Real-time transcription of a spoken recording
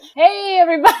Hey,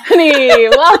 everybody!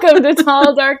 Welcome to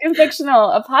Tall, Dark, and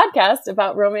Fictional, a podcast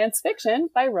about romance fiction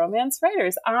by romance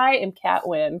writers. I am Kat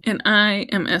Wynn. And I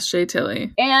am S.J.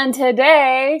 Tilley. And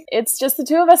today, it's just the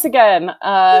two of us again.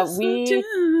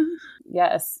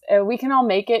 Yes, we can all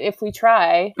make it if we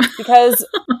try. Because,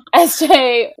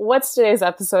 S.J., what's today's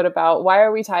episode about? Why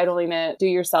are we titling it Do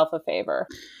Yourself a Favor?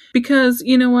 Because,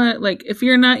 you know what, like, if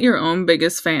you're not your own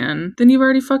biggest fan, then you've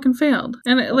already fucking failed.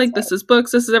 And, this is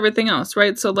books, this is everything else,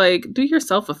 right? So, like, do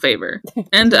yourself a favor.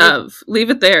 End of. Leave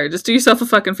it there. Just do yourself a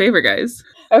fucking favor, guys.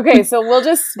 Okay, so we'll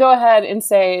just go ahead and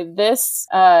say this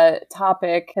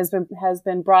topic has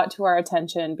been brought to our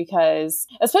attention because,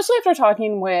 especially after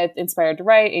talking with Inspired to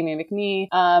Write, Amy McNee,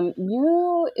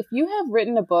 if you have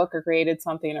written a book or created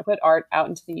something or put art out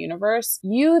into the universe,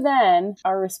 you then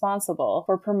are responsible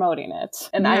for promoting it.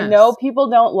 And yes. I know people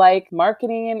don't like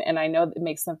marketing, and I know that it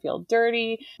makes them feel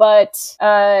dirty, but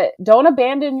don't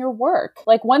abandon your work.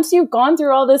 Like, once you've gone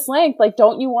through all this length, like,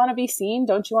 don't you want to be seen?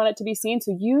 Don't you want it to be seen?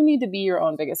 So you need to be your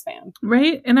own biggest fan.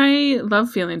 Right? And I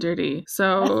love feeling dirty.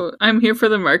 So I'm here for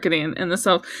the marketing and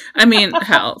the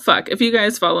hell, fuck. If you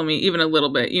guys follow me even a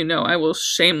little bit, you know I will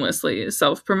shamelessly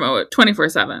self-promote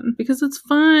 24/7 because it's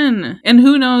fun. And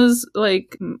who knows,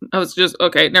 like,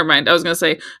 never mind. I was going to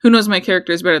say, who knows my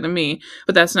characters better than me?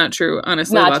 But that's not true.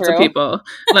 Honestly, lots of people.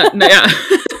 Yeah.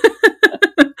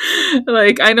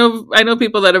 Like, I know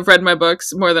people that have read my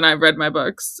books more than I've read my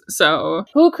books. So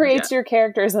who creates your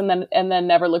characters and then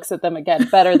never looks at them again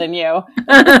better than you?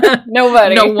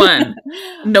 Nobody. No one.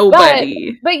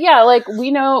 Nobody. But yeah, like,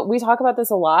 we talk about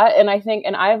this a lot, and I think,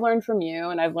 and I've learned from you,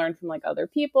 and I've learned from like other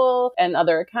people and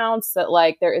other accounts that,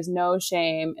 like, there is no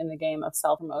shame in the game of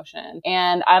self-promotion.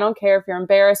 And I don't care if you're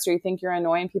embarrassed or you think you're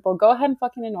annoying people, go ahead and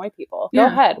fucking annoy people. Yeah. Go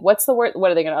ahead. What's the word?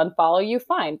 What are they going to unfollow you?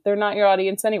 Fine. They're not your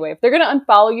audience anyway. If they're going to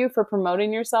unfollow you for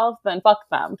promoting yourself, then fuck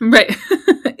them. Right.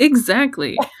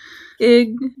 Exactly.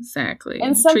 Exactly.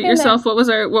 And treat yourself. What was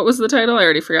the title? I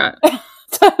already forgot.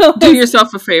 Do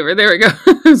yourself a favor. There we go.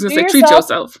 I was going to say, treat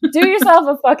yourself. Do yourself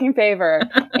a fucking favor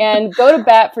and go to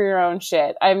bat for your own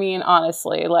shit. I mean,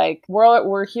 honestly, like,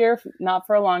 we're here not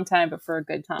for a long time, but for a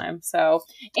good time. So,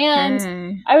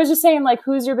 and I was just saying, like,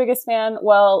 who's your biggest fan?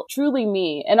 Well, truly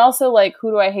me. And also, like,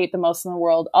 who do I hate the most in the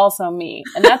world? Also me.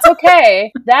 And that's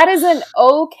okay. That is an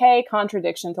okay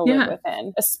contradiction to live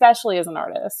within, especially as an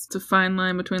artist. It's a fine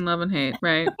line between love and hate,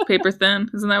 right? Paper thin.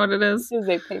 Isn't that what it is? It is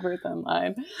a paper thin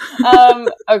line.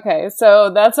 Okay,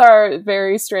 so that's our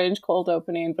very strange cold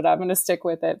opening, but I'm going to stick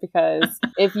with it because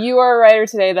if you are a writer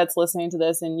today that's listening to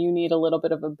this and you need a little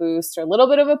bit of a boost or a little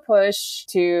bit of a push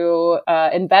to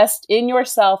invest in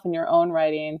yourself and your own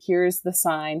writing, here's the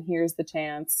sign, here's the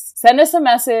chance. Send us a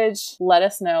message. Let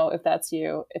us know if that's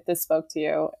you, if this spoke to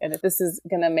you, and if this is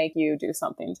going to make you do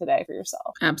something today for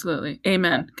yourself. Absolutely.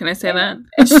 Amen. Can I say amen.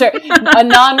 That? Sure. A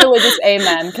non-religious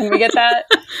amen. Can we get that?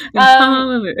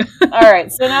 All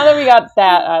right. So now that we got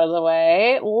that out of the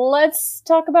way, let's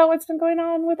talk about what's been going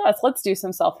on with us. Let's do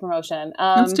some self-promotion.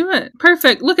 Let's do it.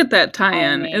 Perfect. Look at that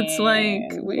tie-in. I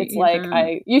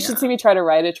mean, you should see me try to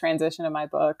write a transition in my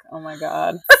book. Oh my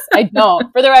God. I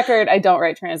don't. For the record, I don't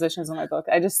write transitions in my book.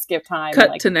 I just skip time.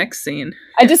 Cut to next scene.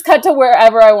 I just cut to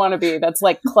wherever I want to be. That's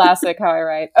like classic how I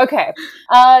write. Okay.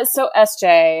 So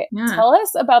SJ, tell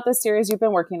us about the series you've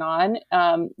been working on.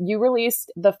 You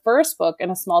released the first book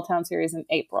in a small town series in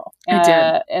April. I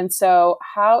did. And so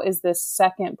how is this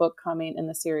second book coming in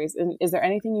the series? And is there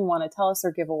anything you want to tell us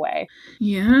or give away?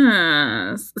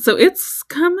 Yes. So it's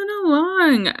coming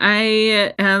along.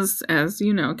 As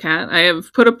you know, Kat, I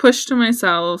have put a push to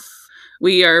myself.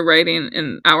 We are writing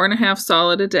an hour and a half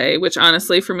solid a day, which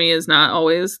honestly for me is not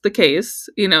always the case.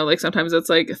 You know, like sometimes it's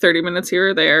like 30 minutes here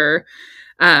or there.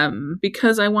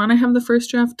 Because I want to have the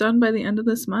first draft done by the end of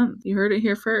this month. You heard it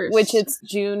here first. Which it's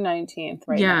June 19th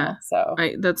right now. So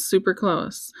that's super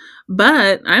close.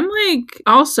 But I'm like,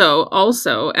 also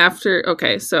after,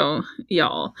 okay, so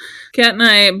y'all, Kat and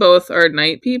I both are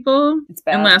night people. It's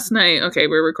bad. And last night,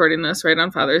 we're recording this right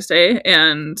on Father's Day.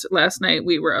 And last night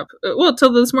we were up,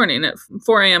 till this morning at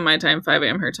 4 a.m. my time, 5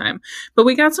 a.m. her time. But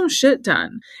we got some shit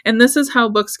done. And this is how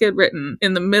books get written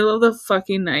in the middle of the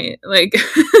fucking night. Like,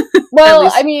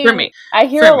 well, I mean, for me. I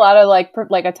hear a lot of like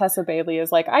a Tessa Bailey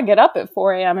is like, I get up at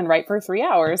 4 a.m. and write for 3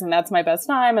 hours, and that's my best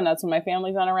time, and that's when my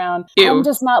family's not around. Ew. I'm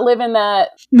just not living that.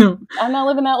 No. I'm not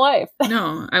living that life.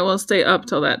 No, I will stay up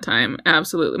till that time.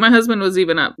 Absolutely. My husband was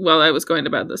even up while I was going to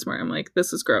bed this morning. I'm like,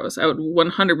 this is gross. I would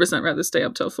 100% rather stay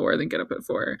up till 4 than get up at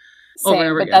 4.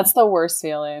 Same, but that's the worst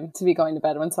feeling, to be going to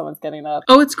bed when someone's getting up.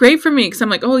 Oh, it's great for me, because I'm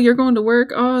like, oh, you're going to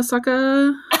work? Oh,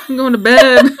 sucker. I'm going to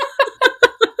bed.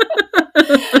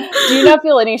 Do you not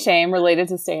feel any shame related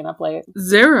to staying up late?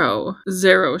 Zero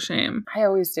shame. I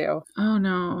always do. Oh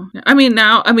no. I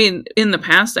mean, in the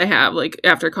past I have, like,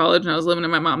 after college and I was living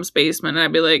in my mom's basement and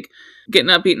I'd be like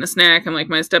getting up, eating a snack, and like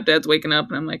my stepdad's waking up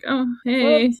and I'm like, oh,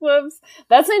 hey. Whoops.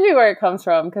 That's maybe where it comes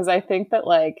from, because I think that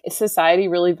like society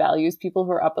really values people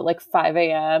who are up at like 5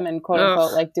 a.m. and quote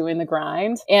unquote like doing the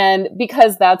grind. And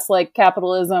because that's like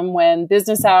capitalism, when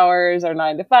business hours are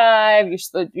 9 to 5,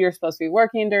 you're supposed to be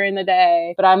working during the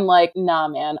day. But I'm like, nah,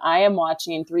 man, I am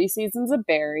watching 3 seasons of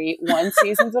Barry, 1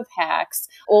 season of Hacks,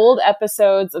 old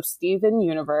episodes of Steven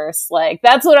Universe. Like,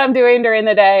 that's what I'm doing during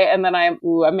the day. And then I'm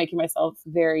making myself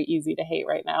very easy to hate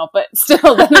right now, but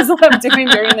still, that is what I'm doing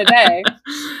during the day.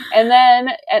 And then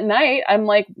at night, I'm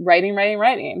like writing.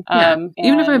 Yeah.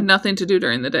 Even if I have nothing to do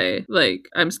during the day, like,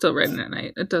 I'm still writing at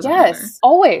night. It doesn't matter. Yes,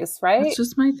 always, right? It's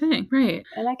just my thing, right?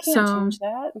 And I can't change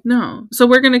that. No. So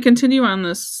we're going to continue on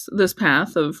this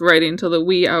path of writing till the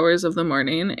wee hours of the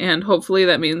morning, and hopefully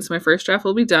that means my first draft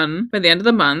will be done by the end of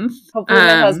the month. Hopefully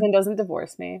my husband doesn't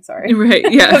divorce me. Sorry. Right,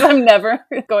 yeah. Because I'm never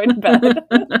going to bed.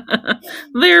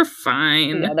 They're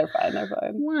fine. Yeah, they're fine.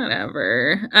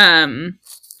 Whatever.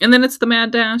 And then it's the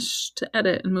mad dash to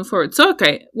edit and move forward. So,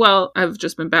 okay, well, I've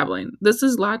just been babbling. This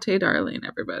is Latte Darling,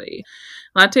 everybody.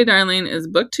 Latte Darling is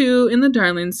book 2 in the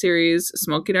Darling series.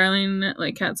 Smokey Darling,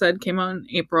 like Kat said, came out in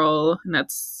April, and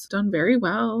that's done very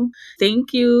well.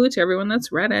 Thank you to everyone that's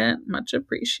read it. Much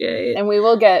appreciate. And we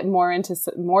will get more into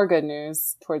more good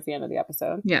news towards the end of the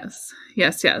episode. Yes.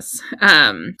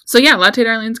 So yeah, Latte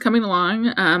Darling's coming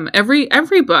along. Every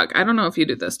book, I don't know if you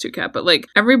do this too, Kat, but like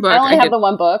every book. I only have the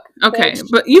one book. Okay,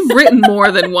 but you've written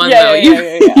more than one though.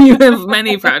 Yeah. You have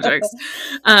many projects.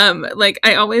 Like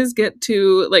I always get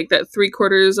to like that 3/4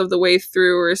 of the way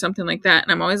through or something like that,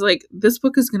 and I'm always like, this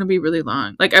book is going to be really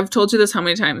long. Like I've told you this how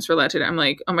many times for Latte. I'm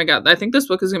like, oh my god, I think this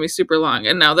book is going to be super long.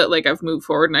 And now that like I've moved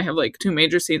forward and I have like 2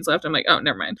 major scenes left, I'm like, oh,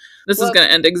 never mind. This is going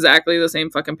to end exactly the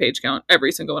same fucking page count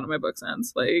every single one of my books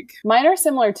ends. Like mine are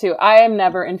similar too. I am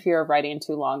never in fear of writing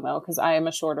too long though, because I am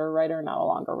a shorter writer, not a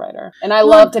longer writer, and I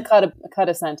love to cut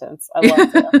a sentence. I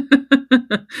love to.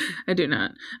 I do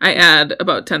not. I add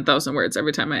about 10,000 words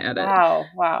every time I edit.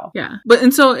 Wow. Yeah. But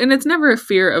and it's never a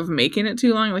fear of making it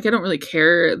too long. Like I don't really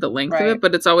care the length of it,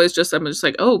 but it's always just, I'm just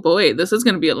like, oh boy, this is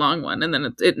going to be a long one. And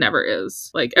then it never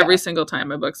is. Like every single time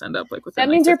my books end up like within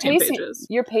that means like 15 pages.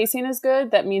 Your pacing is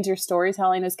good. That means your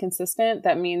storytelling is consistent.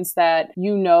 That means that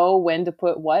you know when to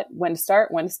put when to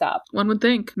start, when to stop. One would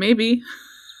think. Maybe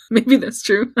that's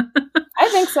true. I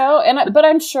think so. But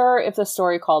I'm sure if the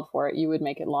story called for it, you would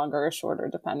make it longer or shorter,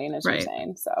 depending, as you're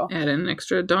saying. So add in an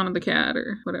extra Dawn of the Cat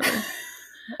or whatever.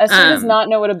 Esther does not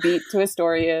know what a beat to a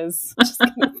story is. Just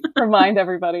gonna remind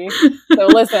everybody. So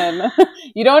listen,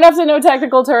 you don't have to know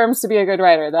technical terms to be a good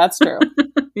writer. That's true.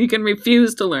 You can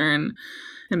refuse to learn.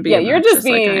 And be you're just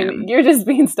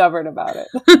being stubborn about it.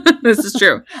 This is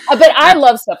true. But I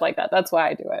love stuff like that. That's why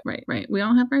I do it. Right. We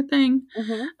all have our thing.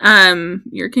 Mm-hmm.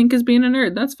 Your kink is being a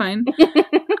nerd. That's fine.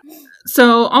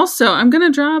 So also, I'm going to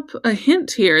drop a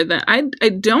hint here that I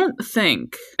don't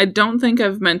think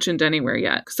I've mentioned anywhere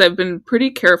yet, because I've been pretty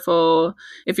careful.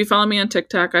 If you follow me on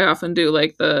TikTok, I often do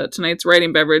like the tonight's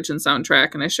writing beverage and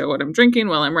soundtrack, and I show what I'm drinking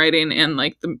while I'm writing and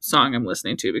like the song I'm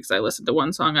listening to, because I listen to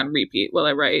one song on repeat while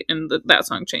I write, and that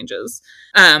song changes.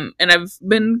 And I've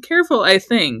been careful, I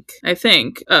think,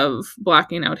 of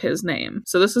blocking out his name.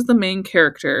 So this is the main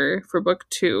character for book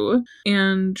 2,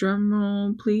 and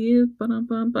drumroll please.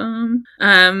 Ba-dum-bum-bum.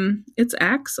 It's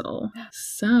Axel.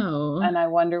 So, and I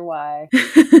wonder why.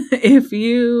 If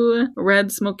you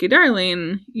read Smokey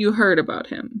Darling, you heard about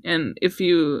him, and if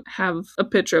you have a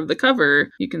picture of the cover,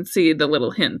 you can see the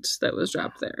little hint that was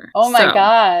dropped there. Oh my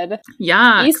god!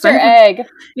 Yeah, Easter egg.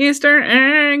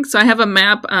 So I have a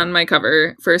map on my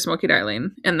cover for Smokey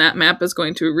Darling, and that map is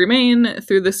going to remain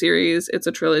through the series. It's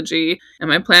a trilogy, and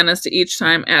my plan is to each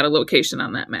time add a location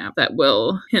on that map that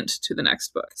will hint to the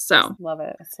next book. So love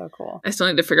it. It's so cool. I still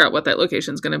need to figure out what that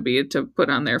location is going to be to put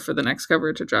on there for the next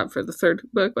cover to drop for the 3rd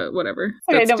book, but whatever.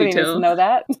 Okay, nobody needs to know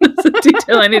that. That's a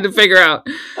detail I need to figure out.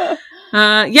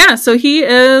 So he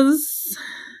is...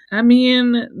 I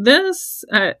mean, this...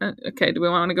 okay, do we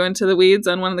want to go into the weeds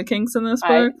on one of the kinks in this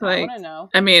book? I want to know.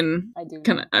 I mean, I do.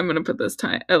 I'm going to put this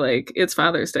time... it's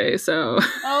Father's Day, so...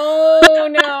 Oh,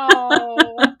 no!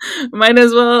 Might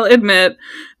as well admit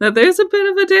that there's a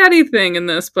bit of a daddy thing in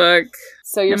this book.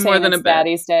 So you're saying it's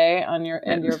Daddy's Day on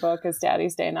your book is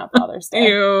Daddy's Day, not Father's Day.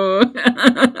 Ew.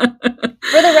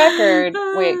 For the record,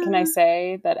 wait, can I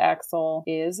say that Axel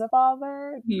is a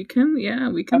father? You can, yeah,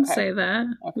 we can say that.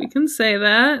 Okay. We can say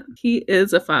that. He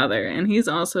is a father, and he's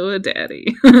also a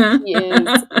daddy. He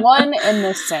is one and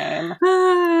the same.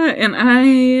 And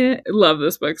I love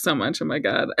this book so much. Oh my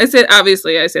God. I say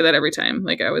that every time.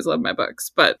 Like, I always love my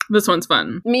books, but this one's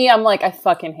fun. Me, I'm like, I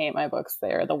fucking hate my books.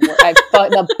 They're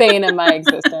the bane of my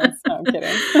existence. No, I'm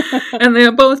kidding. And they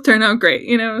both turn out great,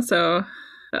 so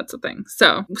that's the thing.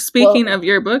 So, speaking of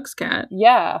your books, Kat.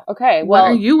 Yeah. Okay. What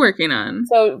are you working on?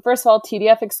 So, first of all,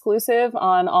 TDF exclusive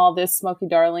on all this Smoky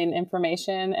Darling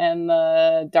information and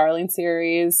the Darling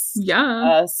series.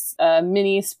 Yeah.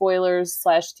 Mini spoilers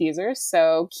 / teasers.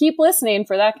 So, keep listening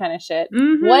for that kind of shit.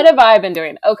 Mm-hmm. What have I been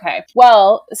doing? Okay.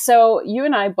 Well, so you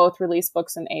and I both released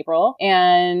books in April,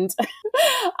 and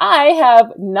I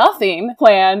have nothing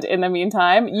planned in the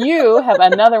meantime. You have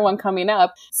another one coming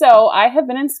up. So, I have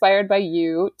been inspired by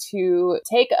you to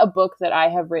take a book that I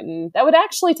have written that would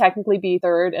actually technically be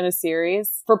third in a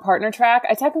series for Partner Track.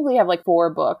 I technically have like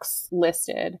 4 books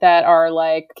listed that are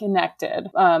like connected,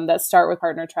 that start with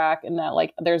Partner Track, and that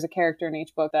like there's a character in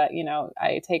each book that,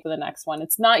 I take to the next one.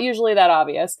 It's not usually that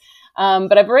obvious.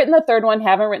 But I've written the third one,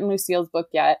 haven't written Lucille's book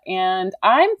yet. And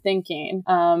I'm thinking,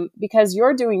 because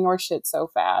you're doing your shit so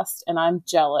fast and I'm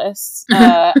jealous,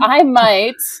 I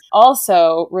might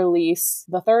also release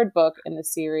the third book in the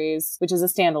series, which is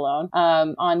a standalone,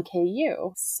 on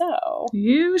KU. So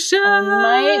you should. I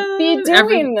might be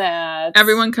doing that.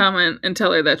 Everyone comment and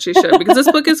tell her that she should, because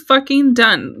this book is fucking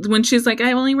done. When she's like,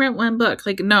 I only read one book.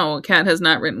 Like, no, Kat has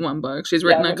not written one book. She's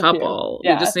written a couple. We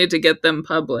just need to get them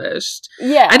published.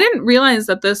 Yeah. I didn't realize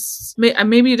that this,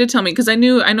 maybe you did tell me, because I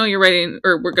know you're writing,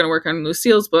 or we're going to work on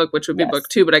Lucille's book, which would be book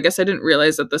 2, but I guess I didn't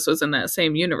realize that this was in that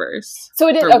same universe. So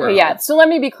it is, okay, world. Yeah. So let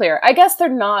me be clear. I guess they're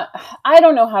not, I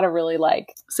don't know how to really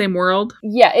Same world?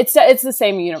 Yeah, it's the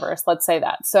same universe, let's say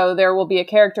that. So there will be a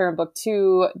character in book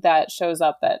 2 that shows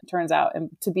up that turns out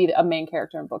to be a main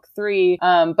character in book 3.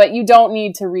 But you don't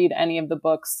need to read any of the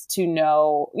books to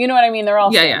know, you know what I mean? They're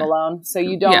all standalone. So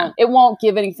you don't, it won't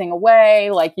give anything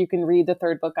away. Like, you can read the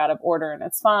third book out of order and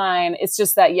it's fine. It's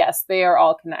just that, yes, they are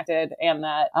all connected, and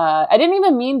that I didn't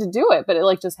even mean to do it, but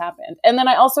it just happened. And then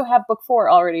I also have book 4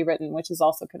 already written, which is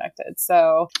also connected.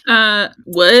 So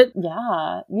what?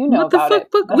 Yeah, what about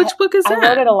it. Book? Which book is that? I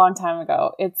wrote it a long time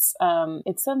ago. It's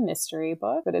a mystery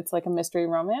book, but it's like a mystery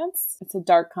romance. It's a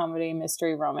dark comedy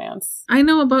mystery romance. I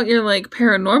know about your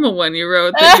paranormal one you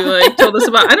wrote that you told us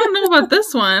about. I don't know about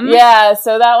this one. Yeah,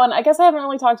 so that one, I guess I haven't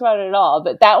really talked about it at all,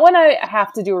 but that one I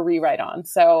have to do a rewrite on.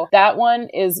 So that one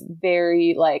is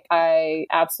very I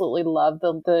absolutely love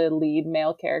the lead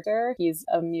male character. He's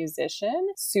a musician,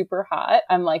 super hot.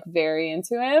 I'm very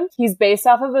into him. He's based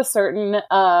off of a certain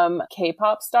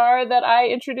K-pop star that I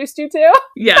introduced you to.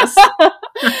 Yes.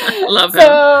 Love him.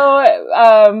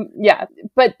 So, yeah,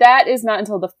 but that is not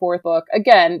until the 4th book.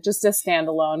 Again, just a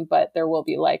standalone, but there will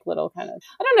be little kind of,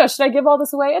 I don't know, should I give all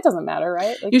this away? It doesn't matter,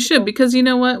 right? You should, because you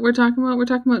know what we're talking about? We're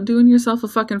talking about doing yourself a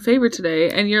fucking favor today,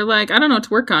 and you're I don't know what to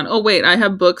work on. Oh, wait, I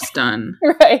have books done.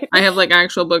 Right. I have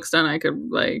actual books done I could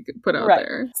put out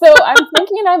there. So I'm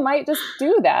thinking I might just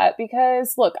do that,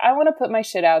 because look, I want to put my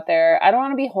shit out there. I don't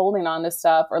want to be holding on to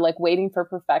stuff or waiting for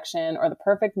perfection or the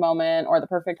perfect moment or the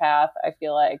perfect path. I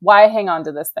feel why hang on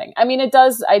to this thing? I mean,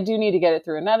 I do need to get it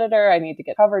through an editor. I need to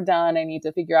get cover done. I need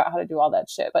to figure out how to do all that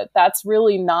shit, but that's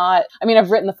really not,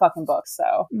 I've written the fucking book,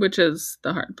 so. Which is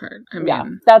the hard part. Yeah,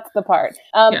 that's the part.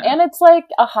 And it's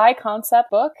a high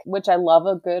concept book, which I love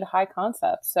a good high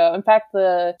concept. So in fact,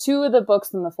 the 2 of the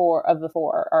books in the 4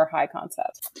 are high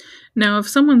concept. Now, if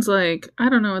someone's I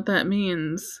don't know what that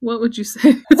means, what would you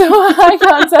say? So a high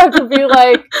concept would be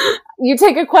you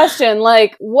take a question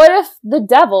what if the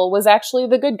devil was actually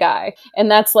the good guy?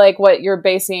 And that's what you're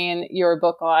basing your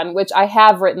book on, which I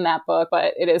have written that book,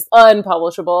 but it is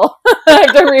unpublishable. I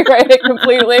have to rewrite it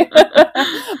completely.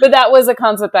 But that was a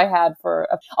concept I had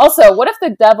also, what if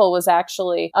the devil was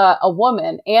actually a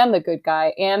woman and the good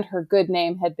guy, and her good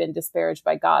name had been disparaged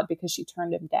by God because she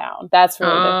turned him down? That's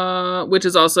really which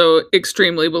is also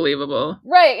extremely believable.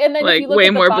 Right. And then if you look way at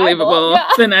the more Bible, believable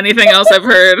than anything else I've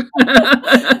heard.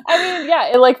 I mean, yeah,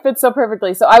 it like fits so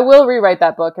perfectly. So I will rewrite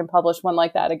that book and publish one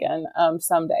like that again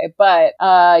someday. But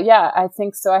yeah, I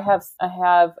think so. I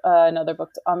have another book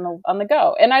on the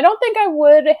go, and I don't think I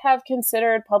would have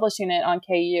considered publishing it on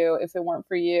KU if it weren't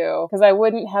for you, because I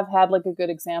wouldn't have had like a good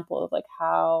example of like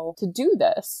how to do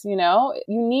this. You know,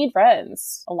 you need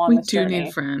friends along this journey. We do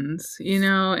need friends, you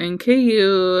know. And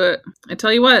KU, I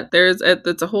tell you what,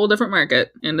 it's a whole different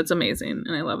market, and it's amazing,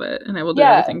 and I love it, and I will do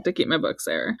everything to keep my books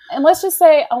there. And let's just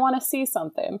say I want to see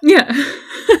something. Yeah.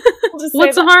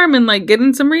 What's the harm in like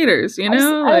getting some readers, you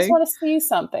know? I just want to see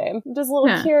something. I'm just a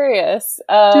little curious.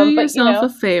 Do yourself a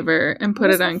favor and put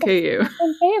it on KU.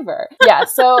 In favor. Yeah.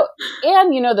 So,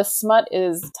 and you know, the smut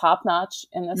is top notch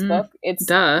in this book. It's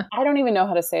I don't even know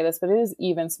how to say this, but it is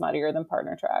even smuttier than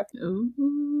Partner Track. Ooh.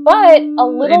 But a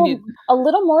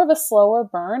little more of a slower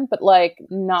burn, but like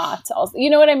not also, you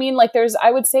know what I mean? Like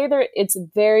I would say it's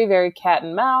very, very cat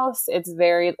and mouse.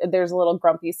 There's a little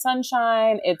grumpy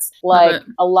sunshine. It's like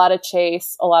a lot of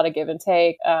chase, a lot of give and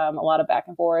take, a lot of back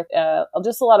and forth,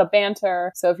 just a lot of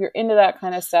banter. So if you're into that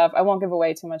kind of stuff, I won't give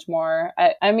away too much more.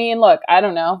 I mean, look, I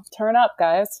don't know. Turn up,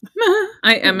 guys.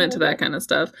 I am into that kind of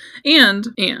stuff. And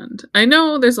I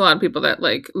know there's a lot of people that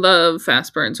like love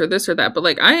fast burns or this or that, but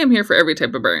like I am here for every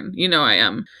type of burn. You know I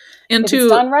am. And if it's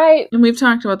done right. And we've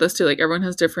talked about this too, like everyone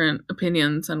has different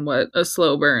opinions on what a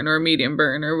slow burn or a medium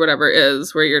burn or whatever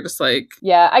is, where you're just like...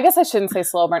 Yeah, I guess I shouldn't say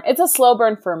slow burn. It's a slow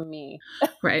burn for me.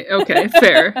 Right, okay,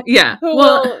 fair. Yeah. Who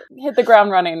will hit the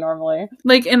ground running normally.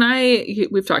 Like, and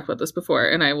we've talked about this before,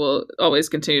 and I will always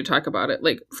continue to talk about it.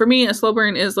 Like, for me, a slow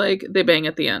burn is like they bang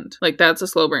at the end. Like, that's a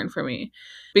slow burn for me.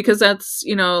 Because that's,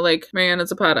 you know, like Mariana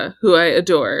Zapata, who I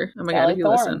adore. Oh my God, if you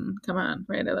listen, come on,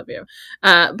 right? I love you.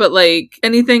 But like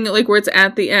anything like where it's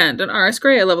at the end, and R.S.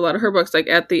 Gray, I love a lot of her books, like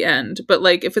at the end. But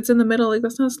like if it's in the middle, like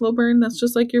that's not a slow burn. That's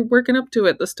just like you're working up to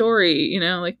it, the story, you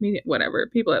know, like whatever.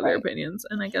 People have their opinions,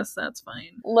 and I guess that's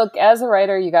fine. Look, as a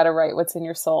writer, you got to write what's in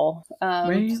your soul.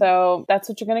 So that's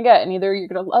what you're gonna get, and either you're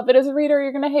gonna love it as a reader, or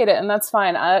you're gonna hate it, and that's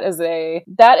fine.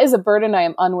 That is a burden I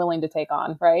am unwilling to take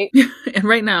on. Right. And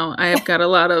right now, I have got a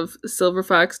lot of Silver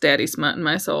Fox daddy smut in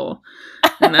my soul,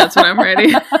 and that's what I'm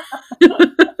writing.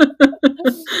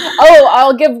 Oh,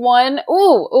 I'll give one.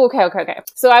 Okay.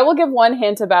 So I will give one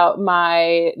hint about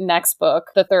my next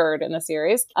book, the third in the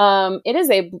series.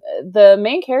 The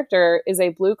main character is a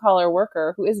blue collar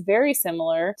worker who is very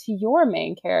similar to your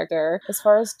main character as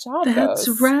far as job goes.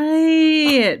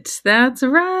 That's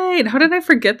right. How did I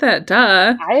forget that?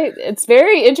 Duh. It's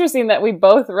very interesting that we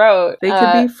both wrote. They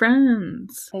could be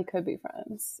friends. They could be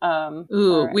friends.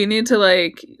 We need to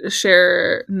like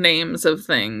share names of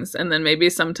things, and then maybe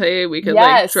someday we could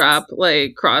like drop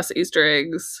like cross Easter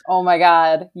eggs. Oh my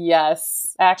God,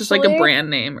 yes. Actually, just like a brand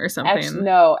name or something.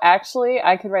 Actually,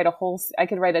 I could write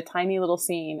a tiny little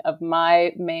scene of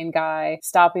my main guy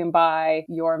stopping by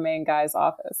your main guy's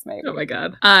office. Maybe. Oh my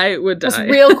God, I would die. Just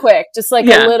real quick, just like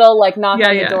a little like knock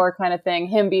on the door kind of thing.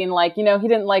 Him being like, you know, he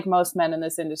didn't like most men in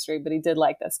this industry, but he did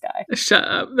like this guy. Shut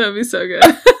up. That'd be so good.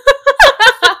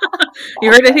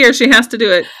 You heard it here. She has to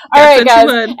do it. All right,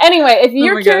 guys. Anyway, if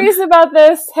you're curious about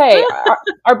this, hey,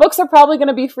 our books are probably going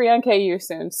to be free on KU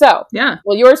soon. So,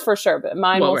 well, yours for sure, but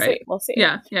mine we'll see. We'll see.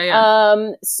 Yeah.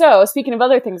 So, speaking of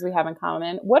other things we have in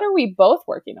common, what are we both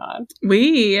working on?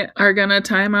 We are going to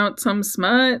time out some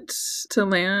smut to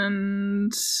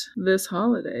land this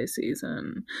holiday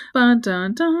season.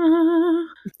 Ba-da-da.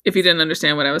 If you didn't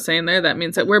understand what I was saying there, that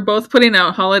means that we're both putting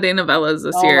out holiday novellas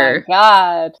this year. Oh my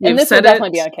God. And this will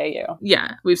definitely be on KU.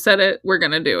 Yeah, we've said it. We're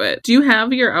going to do it. Do you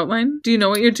have your outline? Do you know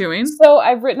what you're doing? So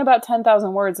I've written about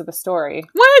 10,000 words of a story.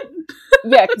 What?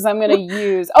 Yeah, because I'm going to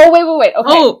use... Oh, wait.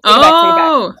 Okay. Take it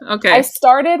back. Okay. I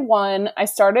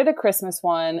started a Christmas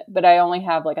one, but I only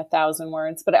have like 1,000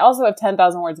 words. But I also have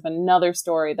 10,000 words of another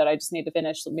story that I just need to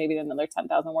finish, maybe another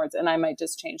 10,000 words. And I might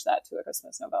just change that to a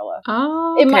Christmas novella.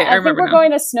 Oh, okay. I think we're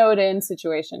going a snowed in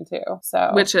situation too. So,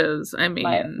 which is, I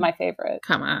mean... My favorite.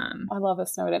 Come on. I love a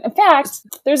snowed in. In fact,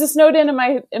 there's a snowed in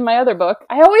my other book.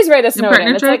 I always write a snowed in.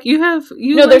 Partner Track?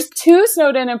 There's two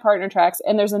snowed in Partner Tracks,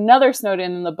 and there's another snowed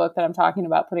in the book that I'm talking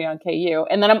about putting on KU.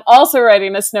 And then I'm also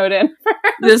writing a snowed in.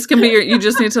 This can be you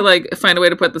just need to like find a way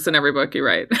to put this in every book you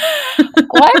write.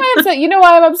 Why am I upset? You know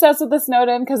why I'm obsessed with the snowed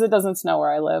in? Because it doesn't snow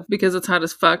where I live. Because it's hot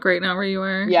as fuck right now where you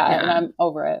are? Yeah. And I'm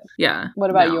over it. Yeah. What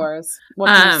about yours? What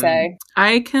can you say?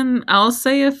 I'll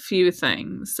say a few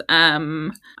things.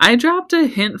 I dropped a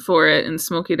hint for it in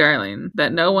Smokey Darling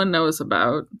that no one knows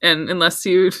about. And unless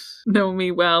you know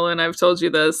me well and I've told you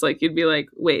this, like you'd be like,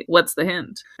 wait, what's the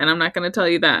hint? And I'm not going to tell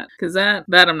you that because that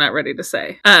I'm not ready to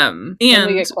say. And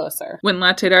we get closer. When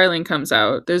Latte Darling comes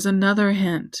out, there's another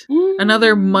hint.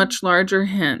 another much larger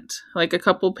hint, like a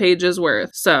couple pages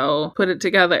worth. So put it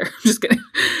together. Just kidding.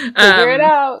 Figure it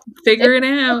out. Figure it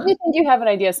out. If you think you have an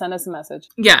idea, send us a message.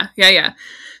 Yeah.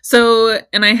 So,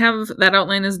 and I have that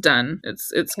outline is done.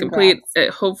 It's complete.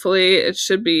 Hopefully, it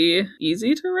should be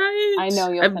easy to write. I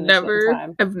know you'll finish it in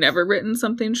time. I've never written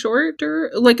something short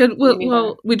or like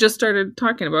well, we just started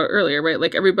talking about earlier, right?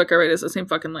 Like every book I write is the same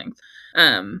fucking length.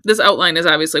 This outline is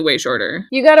obviously way shorter.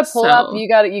 You got to pull up. You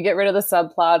get rid of the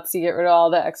subplots. You get rid of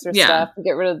all the extra stuff. You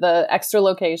get rid of the extra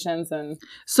locations. And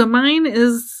so mine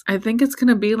is, I think it's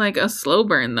gonna be like a slow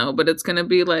burn though, but it's gonna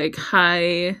be like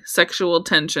high sexual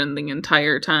tension the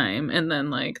entire time, and then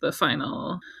like the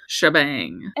final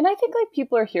shebang. And I think like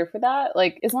people are here for that.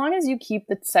 Like as long as you keep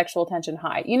the sexual tension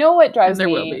high. You know what drives me?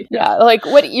 There will be. Yeah. Like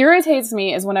what irritates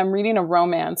me is when I'm reading a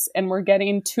romance and we're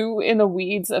getting too in the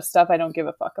weeds of stuff I don't give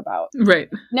a fuck about. Right.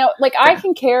 Now, like I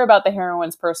can care about the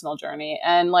heroine's personal journey,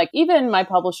 and like even my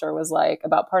publisher was like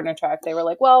about Partner Track. They were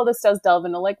like, well, this does delve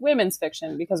into like women's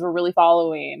fiction because we're really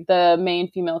following the main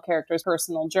female character's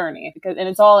personal journey and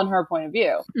it's all in her point of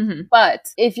view. Mm-hmm.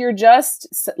 But if you're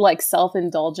just like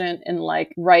self-indulgent and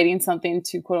like writing something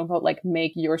to quote unquote like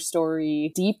make your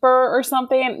story deeper or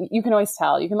something, you can always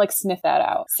tell. You can like sniff that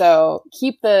out. So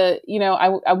keep the,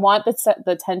 I want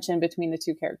the tension between the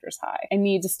two characters high. I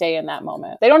need to stay in that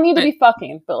moment. They don't need to be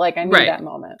fucking, but like I need that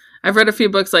moment. I've read a few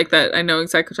books like that. I know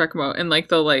exactly what you're talking about. And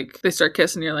like they start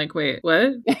kissing, you're like, wait,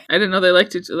 what? I didn't know they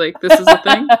liked each other. Like this is a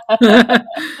thing. I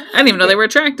didn't even know they were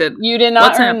attracted. You did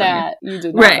not earn that. You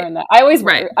did not earn that. I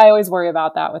always worry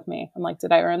about that with me. I'm like,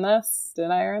 did I earn this?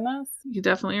 Did I earn this? You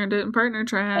definitely earned it in Partner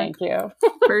Track. Thank you.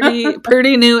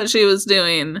 Purdy knew what she was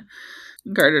doing.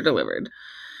 Carter delivered.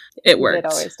 It worked.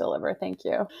 Did always deliver. Thank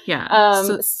you. Yeah.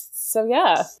 So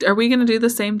yeah. Are we going to do the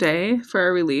same day for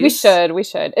our release? We should.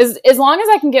 As long as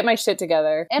I can get my shit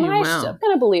together. And I'm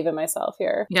going to believe in myself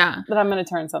here. Yeah. That I'm going to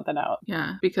turn something out.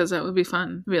 Yeah, because that would be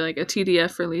fun. It'd be like a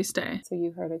TDF release day. So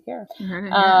you've heard it here. You heard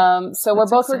it here. So we're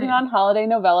both working on holiday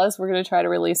novellas. We're going to try to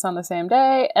release on the same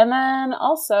day. And then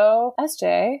also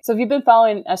SJ. So if you've been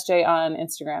following SJ on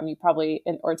Instagram,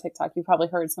 or TikTok, you've probably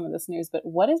heard some of this news, but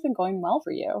what has been going well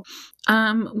for you?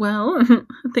 Well,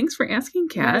 thanks for asking,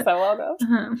 Kat. So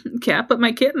welcome. Cat, but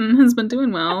my kitten has been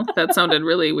doing well. That sounded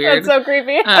really weird. That's so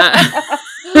creepy.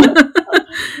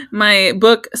 My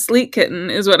book, Sleek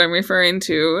Kitten, is what I'm referring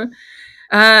to.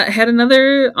 Had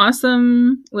another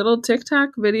awesome little TikTok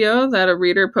video that a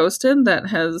reader posted that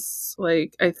has,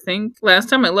 like, I think last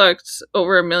time I looked,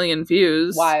 over 1 million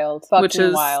views. Wild. Which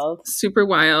is wild. Super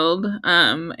wild.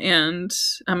 And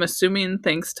I'm assuming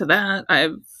thanks to that,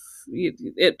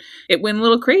 it went a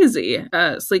little crazy.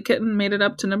 Sleek Kitten made it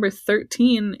up to number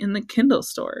 13 in the Kindle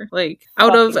store. Like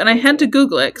and I had to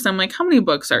Google it because I'm like, how many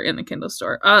books are in the Kindle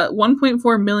store?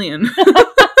 1.4 million.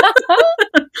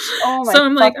 Oh my so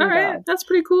I'm like, all God. right, that's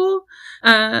pretty cool. So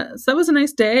that was a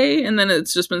nice day. And then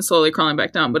it's just been slowly crawling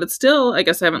back down. But it's still, I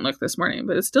guess I haven't looked this morning,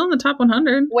 but it's still in the top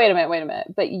 100. Wait a minute.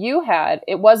 But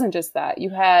it wasn't just that.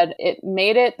 It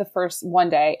made it the first one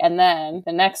day and then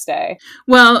the next day.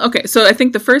 Well, okay. So I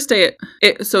think the first day,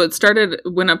 it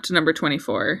went up to number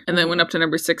 24 and then went up to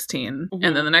number 16. Mm-hmm.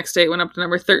 And then the next day it went up to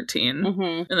number 13. Mm-hmm.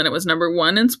 And then it was number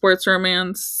 1 in sports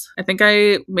romance. I think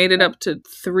I made it up to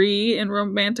 3 in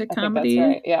romantic comedy. That's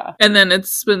right. Yeah. And then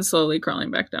it's been slowly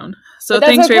crawling back down. So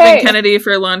thanks, Raven Kennedy,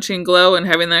 for launching Glow and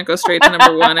having that go straight to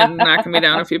number 1 and knocking me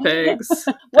down a few pegs.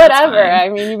 Whatever. I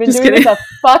mean, you've been doing this a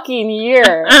fucking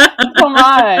year. Come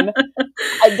on.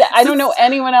 I don't know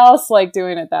anyone else like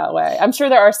doing it that way. I'm sure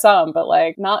there are some, but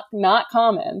like not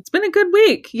common. It's been a good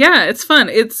week. Yeah, it's fun.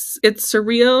 It's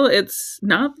surreal. It's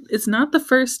not the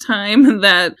first time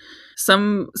that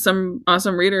some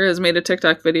awesome reader has made a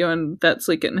TikTok video and that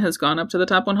Sleek Kitten has gone up to the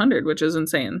top 100, which is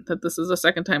insane that this is the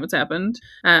second time it's happened,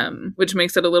 which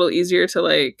makes it a little easier to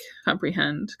like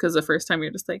comprehend because the first time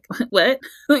you're just like, what?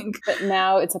 But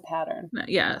now it's a pattern.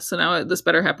 Yeah, so now this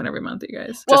better happen every month, you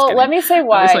guys. Well, let me say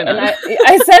why. And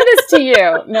I said this to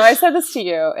you. No, I said this to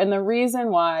you. And the reason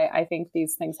why I think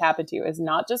these things happen to you is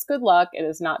not just good luck. It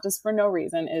is not just for no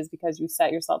reason. It is because you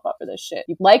set yourself up for this shit.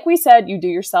 Like we said, you do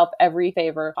yourself every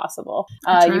favor possible.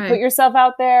 You put yourself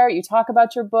out there, you talk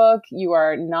about your book, you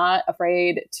are not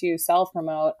afraid to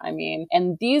self-promote. I mean,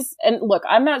 and look,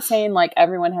 I'm not saying like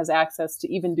everyone has access to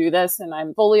even do this, and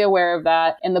I'm fully aware of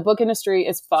that. And the book industry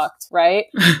is fucked, right?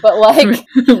 But like,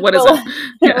 what is it?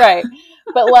 Yeah. Right.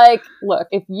 But like, look,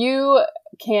 if you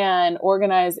can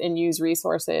organize and use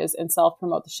resources and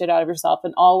self-promote the shit out of yourself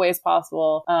in all ways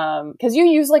possible. Because you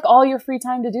use like all your free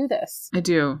time to do this. I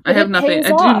do. And I have nothing. I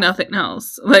do nothing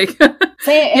else. Like,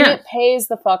 and it pays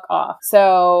the fuck off.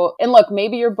 So, and look,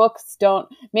 maybe your books don't,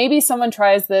 maybe someone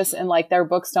tries this and like their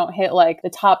books don't hit like the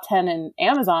top 10 in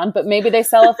Amazon, but maybe they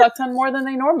sell a fuck ton more than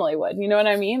they normally would. You know what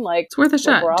I mean? Like, it's worth a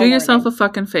shot. Do yourself a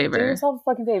fucking favor. Do yourself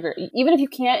a fucking favor. Even if you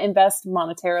can't invest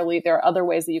monetarily, there are other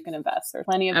ways that you can invest. There are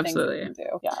plenty of things that you can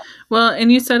do. Yeah. Well,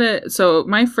 and you said it. So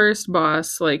my first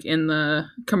boss, like in the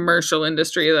commercial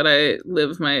industry that I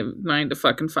live my 9 to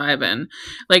fucking 5 in,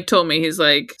 like told me, he's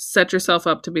like, set yourself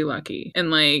up to be lucky. And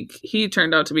like, he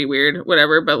turned out to be weird,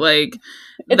 whatever, but like,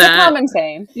 it's a common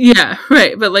saying. Yeah,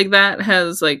 right. But like that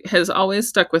has always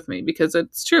stuck with me because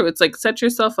it's true. It's like, set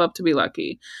yourself up to be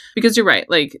lucky, because you're right.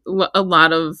 Like a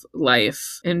lot of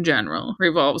life in general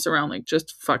revolves around like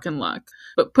just fucking luck.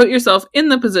 But put yourself in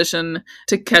the position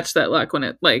to catch that luck when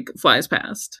it like flies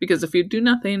past. Because if you do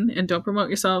nothing and don't promote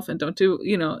yourself and don't do,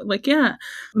 you know, like, yeah,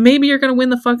 maybe you're going to win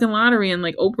the fucking lottery and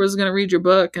like Oprah's going to read your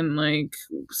book and like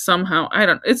somehow,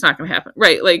 it's not going to happen.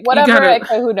 Right. Like, whatever,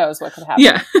 who knows what could happen.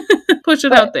 Yeah. Push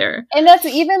it out there. And that's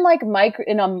even like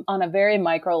on a very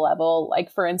micro level.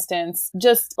 Like, for instance,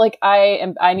 just like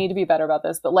I need to be better about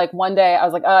this, but like one day I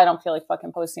was like, oh, I don't feel like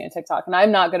fucking posting a TikTok, and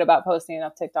I'm not good about posting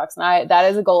enough TikToks, and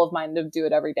that is a goal of mine to do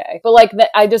it every day. But like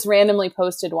I just randomly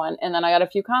posted one, and then I got a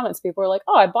few comments. People were like,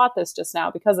 oh, I bought this just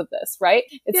now because of this, right?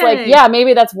 It's Yay. Like, yeah,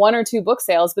 maybe that's 1 or 2 book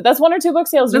sales, but that's 1 or 2 book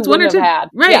sales you wouldn't have had.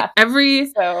 Right.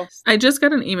 Yeah. I just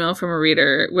got an email from a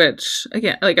reader, which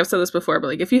again, like I've said this before, but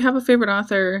like if you have a favorite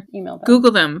author, email them.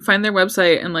 Google them, find their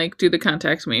website, and like do the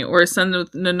contact me or send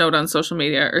a note on social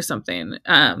media or something.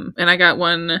 And I got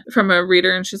one from a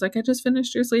reader, and she's like, I just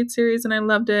finished your Slate series and I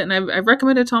loved it, and I've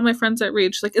recommended it to all my friends that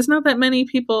read. She's like, it's not that many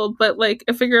people, but like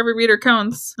I figure every reader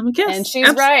counts. I'm like, yes, and she's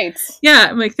right. Yeah,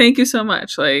 I'm like, thank you so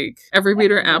much. Like every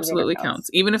reader absolutely counts,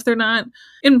 even if they're not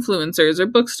influencers or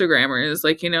bookstagrammers.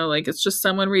 Like, you know, like it's just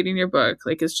someone reading your book.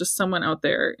 Like it's just someone out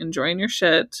there enjoying your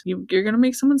shit. You're gonna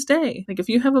make someone's day. Like if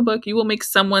you have a book, you will make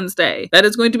someone's day. That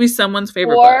is going to be someone's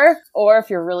favorite book. Or if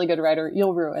you're a really good writer,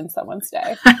 you'll ruin someone's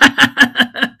day.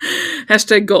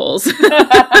 Hashtag goals. All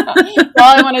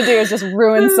I want to do is just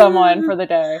ruin someone for the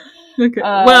day. Okay.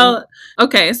 Well,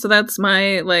 okay, so that's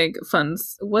my like fun.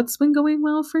 What's been going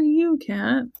well for you,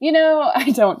 Kat? You know,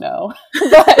 I don't know,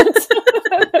 but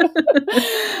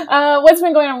what's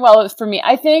been going on well for me?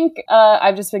 I think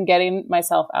I've just been getting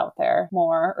myself out there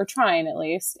more, or trying at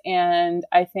least, and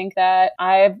I think that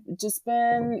I've just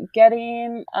been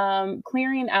getting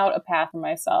clearing out a path for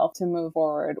myself to move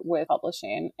forward with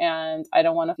publishing, and I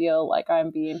don't want to feel like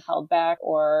I'm being held back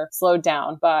or slowed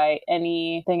down by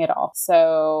anything at all.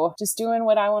 So just doing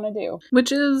what I want to do.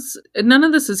 Which is, none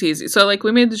of this is easy. So like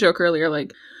we made the joke earlier,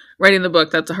 like writing the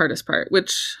book, that's the hardest part,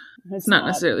 which it's not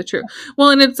necessarily true. Well,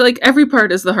 and it's like every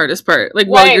part is the hardest part, like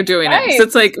while you're doing it. So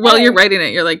it's like while you're writing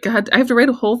it, you're like, God, I have to write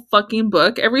a whole fucking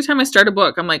book. Every time I start a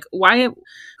book, I'm like,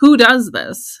 who does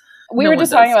this? We were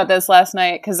just talking about this last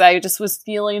night because I just was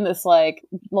feeling this like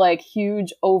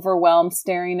huge overwhelm,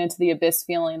 staring into the abyss,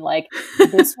 feeling like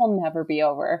this will never be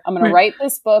over. I'm going to write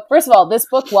this book. First of all, this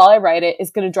book, while I write it, is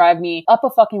going to drive me up a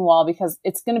fucking wall because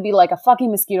it's going to be like a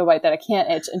fucking mosquito bite that I can't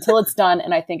itch until it's done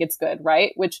and I think it's good,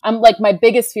 right? Which I'm like, my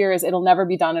biggest fear is it'll never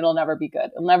be done. It'll never be good.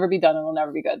 It'll never be done. It'll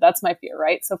never be good. That's my fear,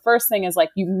 right? So first thing is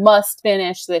like, you must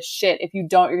finish this shit. If you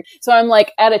don't, so I'm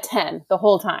like at a 10 the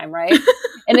whole time, right?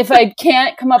 And if I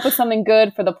can't come up with something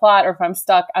good for the plot, or if I'm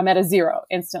stuck, I'm at a 0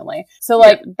 instantly. So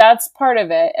like that's part of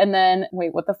it. And then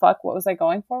wait, what the fuck? What was I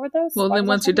going for with this? Well, then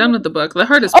once you're done with the book, the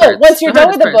hardest part. Once you're done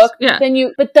with the book,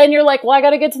 then you're like, well, I got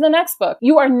to get to the next book.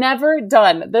 You are never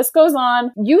done. This goes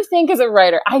on. You think as a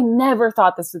writer, I never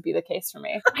thought this would be the case for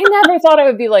me. I never thought I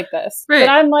would be like this. Right. But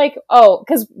I'm like, oh,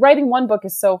 because writing one book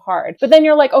is so hard. But then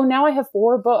you're like, oh, now I have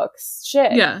 4 books.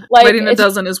 Shit. Yeah. Like, writing a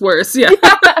dozen is worse. Yeah.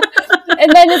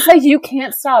 And then it's like, you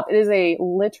can't stop. It is a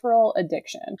literal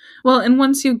addiction. Well, and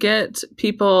once you get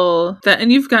people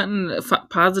and you've gotten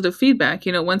positive feedback,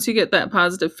 you know, once you get that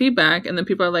positive feedback and then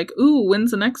people are like, ooh,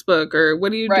 when's the next book? Or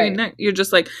what are you doing next? You're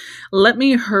just like, let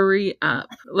me hurry up.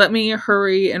 Let me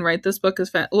hurry and write this book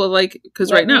as fast. Well, like,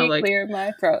 because right now, like, clear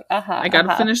my throat. I got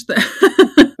to finish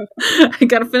that. I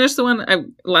gotta finish the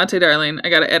one, Latte Darling. I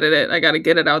gotta edit it. I gotta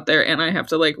get it out there, and I have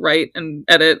to like write and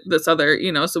edit this other,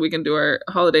 so we can do our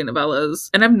holiday novellas.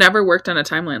 And I've never worked on a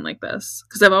timeline like this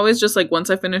because I've always just like once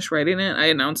I finish writing it, I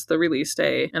announce the release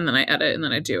day, and then I edit, and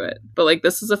then I do it. But like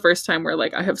this is the first time where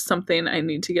like I have something I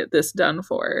need to get this done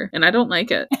for, and I don't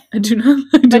like it. I do not.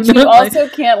 But you also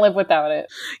can't live without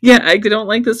it. Yeah, I don't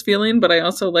like this feeling, but I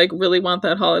also like really want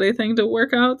that holiday thing to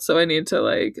work out, so I need to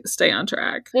like stay on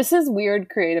track. This is weird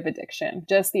creative addiction.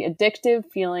 Just the addictive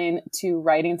feeling to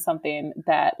writing something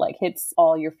that like hits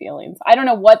all your feelings. I don't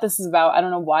know what this is about. I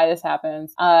don't know why this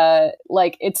happens.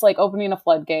 Like it's like opening a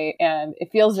floodgate, and it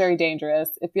feels very dangerous.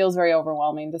 It feels very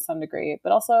overwhelming to some degree,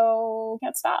 but also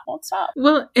can't stop. Won't stop.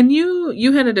 Well, and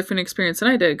you had a different experience than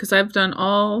I did because I've done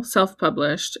all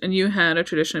self-published, and you had a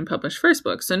traditionally published first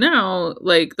book. So now,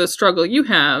 like the struggle you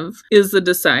have is the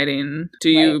deciding: do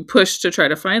you push to try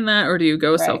to find that, or do you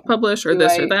go self-publish, or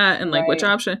this or that, and like which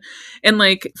option? And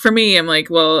like for me, I'm like,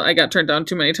 well, I got turned down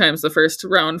too many times the first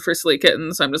round for Sleek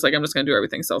Kittens, so I'm just gonna do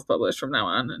everything self-published from now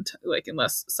on, and like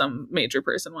unless some major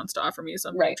person wants to offer me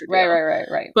some major deal.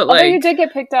 Right. But although you did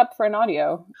get picked up for an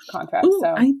audio contract. Ooh,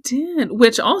 so I did,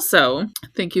 which also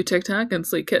thank you TikTok and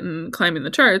Sleek Kitten climbing the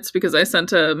charts, because I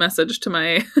sent a message to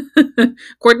my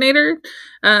coordinator.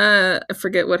 I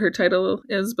forget what her title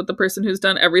is, but the person who's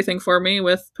done everything for me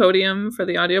with Podium for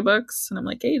the audiobooks. And I'm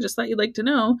like, hey, just thought you'd like to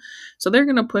know. So they're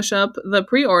going to push up the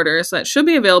pre-order. So that should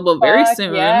be available very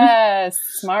soon. Yes,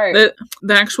 smart.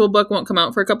 The actual book won't come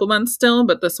out for a couple months still,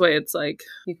 but this way it's like...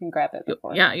 you can grab it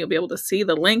before. You'll be able to see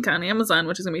the link on Amazon,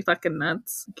 which is going to be fucking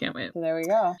nuts. Can't wait. So there we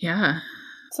go. Yeah.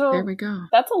 So there we go.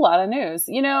 That's a lot of news.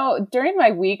 During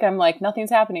my week, I'm like, nothing's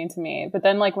happening to me. But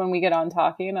then like when we get on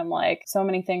talking, I'm like, so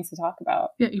many things to talk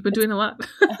about. Yeah, you've been doing a lot.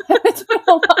 It's been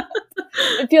a lot.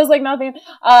 It feels like nothing.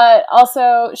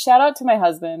 Also, shout out to my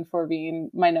husband for being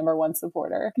my number one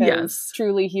supporter. Yes.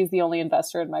 Truly, he's the only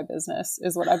investor in my business,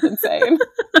 is what I've been saying.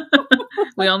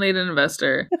 We all need an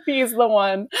investor. He's the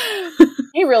one.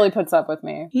 He really puts up with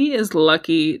me. He is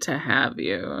lucky to have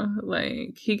you.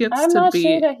 Like, he gets I'm to not be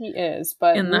sure that he is,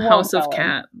 but in the house of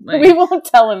Cat. Like... we won't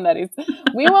tell him that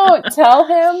we won't tell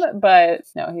him, but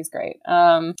no, he's great.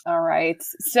 All right.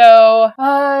 So,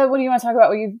 what do you want to talk about?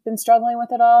 What you've been struggling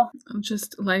with at all?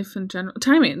 Just life in general.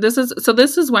 Timing. This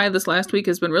is why this last week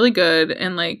has been really good.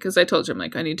 And like, because I told you, I'm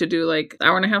like, I need to do like an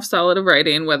hour and a half solid of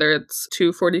writing, whether it's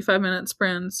 2 45-minute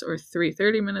sprints or 3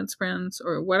 30-minute sprints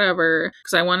or whatever.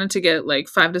 Because I wanted to get like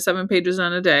 5 to 7 pages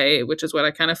on a day, which is what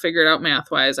I kind of figured out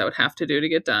math-wise I would have to do to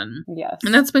get done. Yes.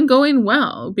 And that's been going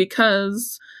well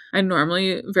because I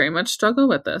normally very much struggle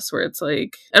with this, where it's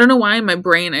like, I don't know why in my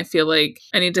brain I feel like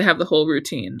I need to have the whole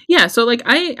routine. Yeah, so like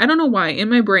I don't know why in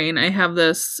my brain I have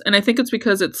this, and I think it's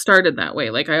because it started that way.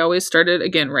 Like I always started,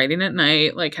 again, writing at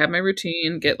night, like have my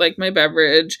routine, get like my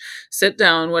beverage, sit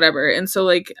down, whatever. And so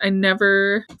like I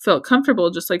never felt comfortable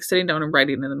just like sitting down and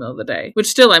writing in the middle of the day, which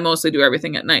still I mostly do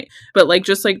everything at night. But like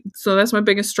just like, so that's my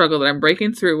biggest struggle that I'm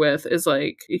breaking through with is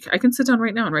like, I can sit down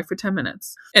right now and write for 10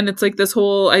 minutes. And it's like this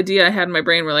whole idea I had in my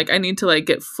brain where like I need to like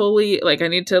get fully, like I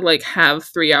need to like have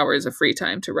 3 hours of free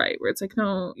time to write, where it's like,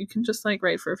 no, you can just like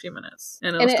write for a few minutes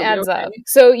and it adds up.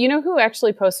 So you know who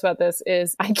actually posts about this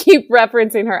is, I keep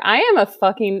referencing her. I am a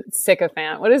fucking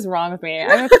sycophant. What is wrong with me?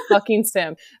 I'm a fucking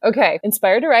sim. Okay.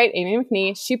 Inspired to Write, Amy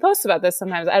McNee. She posts about this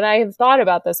sometimes. And I have thought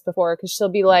about this before because she'll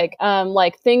be like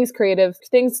things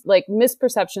like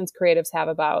misperceptions creatives have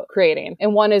about creating.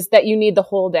 And one is that you need the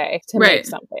whole day to make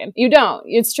something. You don't.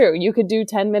 It's true. You could do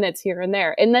 10 minutes here and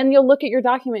there. And then you'll look at your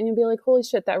document and you'll be like, holy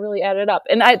shit, that really added up.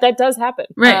 And that does happen.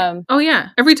 Right. Oh yeah.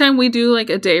 Every time we do like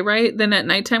a day write, then at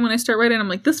nighttime when I start writing, I'm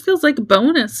like, this feels like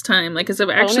bonus time. Like as if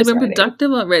I've actually been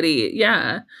productive already.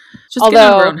 Yeah. Just get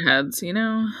in our own heads,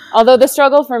 Although the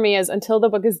struggle for me is until the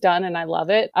book is done and I love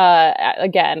it,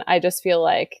 again, I just feel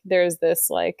like there's this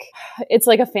like, it's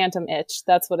like a phantom itch.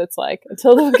 That's what it's like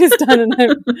until the book is done.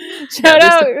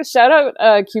 And shout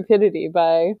out Cupidity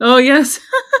by oh yes.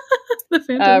 The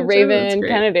Phantom Raven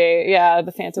Kennedy. Yeah,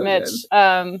 the Phantom Itch.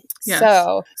 Yes.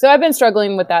 So I've been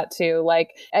struggling with that too.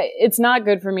 Like, it's not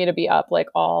good for me to be up like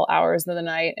all hours of the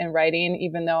night and writing,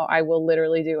 even though I will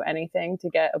literally do anything to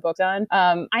get a book done.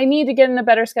 I need to get in a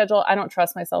better schedule. I don't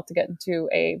trust myself to get into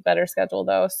a better schedule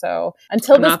though. So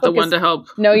until I'm this not book the one to help.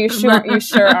 No, you sure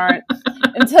aren't.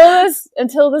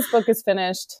 until this book is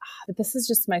finished. This is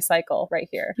just my cycle right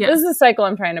here. Yeah. This is the cycle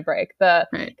I'm trying to break.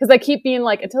 Because I keep being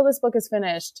like, until this book is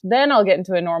finished, then I'll get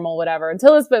into a normal whatever.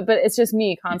 Until this, but it's just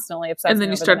me constantly obsessing. And then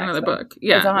you start another book.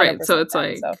 Yeah, right. So it's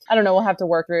like, so I don't know. We'll have to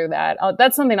work through that.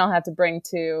 That's something I'll have to bring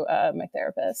to my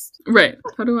therapist. Right.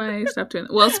 How do I stop doing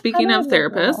that? Well, speaking of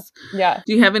therapists, yeah.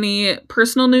 Do you have any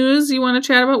personal news you want to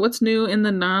chat about? What's new in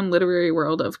the non-literary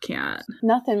world of Kat?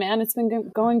 Nothing, man. It's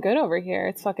been going good over here.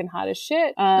 It's fucking hot as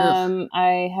shit.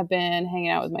 I have been hanging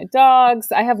out with my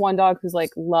dogs. I have one dog who's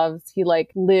he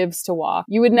lives to walk.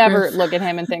 You would never look at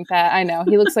him and think that. I know.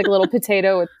 He looks like a little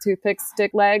potato with toothpick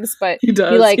stick legs, but he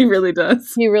does. He really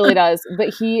does. He really does.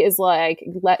 But he is like,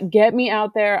 get me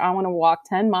out there. I want to walk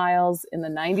 10 miles in the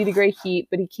 90-degree heat,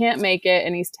 but he can't make it.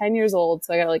 And he's 10 years old.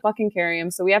 So I gotta fucking carry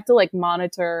him. So we have to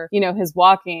monitor, his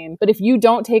walking. But if you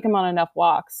don't take him on enough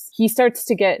walks, he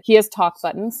has talk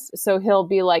buttons. So he'll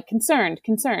be like, concerned.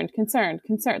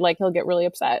 Like he'll get really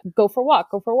upset. Go for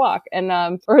a walk. And,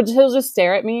 or he'll just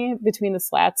stare at me between the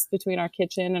slats between our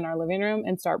kitchen and our living room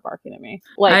and start barking at me.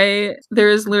 There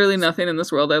is literally nothing in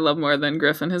this world I love more than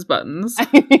Griff and his buttons.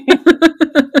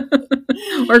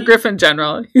 Or Griff in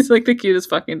general. He's like the cutest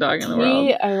fucking dog in the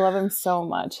world. I love him so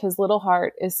much. His little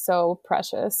heart is so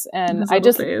precious. And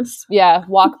face.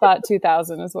 Walkbot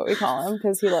 2000 is what we call him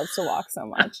because he loves to walk so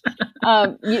much.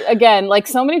 Again,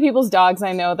 so many people's dogs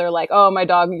I know, they're like, oh, my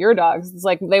dog, your dogs. It's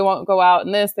like, they won't go out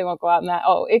in this, they won't go out in that.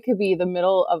 Oh, it could be the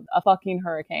middle of a fucking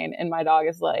hurricane and my dog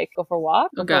is like, go for a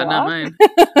walk? Oh God, not mine.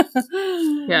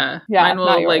 Yeah. Mine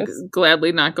will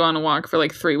gladly not go on a walk for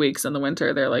 3 weeks in the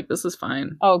winter. They're like, this is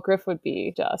fine. Oh, Griff would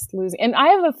be just losing. And I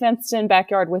have a fenced in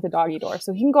backyard with a doggy door,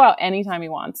 so he can go out anytime he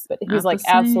wants, but he's like,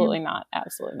 absolutely not.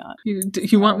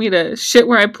 You want me to shit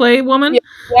where I play, woman?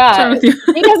 Yeah.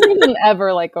 He doesn't even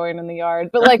ever like going in the yard.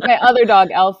 But my other dog,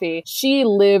 Elfie, she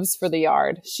lives for the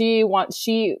yard. She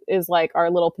is like our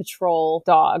little patrol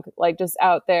dog, just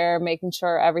out there making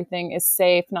sure everything is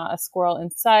safe, not a squirrel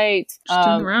in sight. She's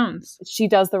doing the rounds. She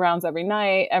does the rounds every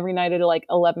night. Every night at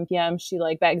 11 p.m. she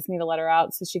begs me to let her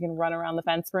out so she can run around the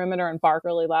fence perimeter and bark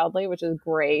really loudly, which is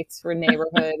great for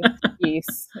neighborhood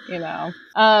peace,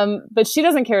 but she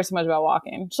doesn't care so much about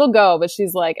walking. She'll go, but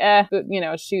she's like,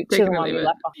 she doesn't want to be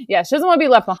left behind. Yeah, she doesn't want to be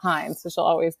left behind, so she'll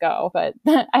always go. But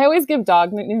I always give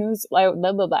dog news. I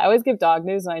always give dog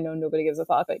news, and I know nobody gives a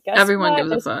fuck. But guess everyone what?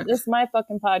 gives a fuck. This is my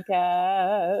fucking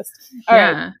podcast. All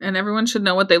right. And everyone should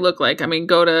know what they look like. I mean,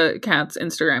 go to Kat's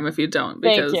Instagram if you don't,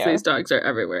 because these dogs are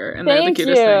everywhere, and they're the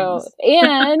cutest things.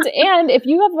 And if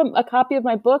you have a copy of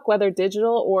my book, whether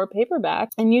digital or paperback,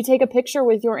 and you take a picture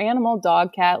with your animal,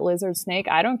 dog, cat, lizard, snake,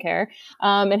 I don't care,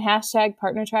 and hashtag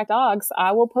PartnerTrackDogs,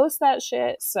 I will post that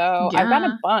shit. So I've got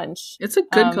a bunch. It's a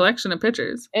good collection of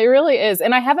pictures. It really is.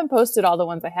 And I haven't posted all the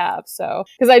ones I have. So,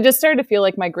 because I just started to feel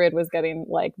like my grid was getting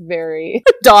very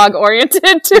dog oriented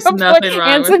to There's nothing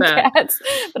wrong with that. Cats.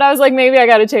 But I was like, maybe I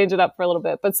got to change it up for a little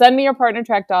bit. But send me your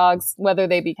PartnerTrack dogs, whether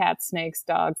they be cats, snakes,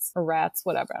 dogs, or rats,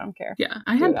 whatever. I don't care. Yeah.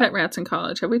 I had pet rats in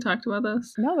college. Have we talked about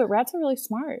this? No, but rats are really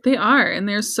smart. They are. And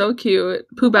they're so cute.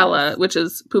 Poubella, which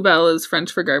is Poubelle is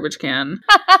French for garbage can.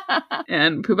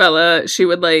 And Poubella, she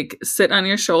would sit on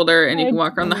your shoulder and you can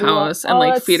walk around the house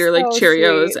and feed her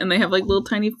Cheerios. Sweet. And they have little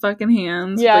tiny fucking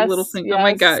hands. Yes, little thing. Yes. Oh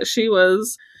my God. She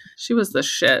was the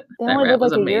shit. They only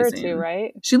lived a year or two,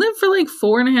 right? She lived for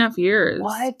 4.5 years.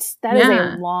 What? That is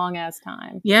a long ass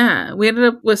time. Yeah. We ended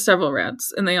up with several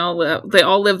rats and they all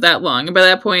lived that long. And by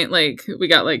that point, we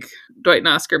got Dwight and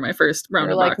Oscar, my first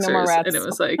round of boxers. No more rats. And it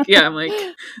was I'm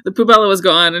the Poubella was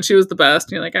gone and she was the best.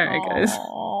 And you're like, all right, guys.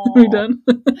 Are we done?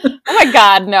 Oh my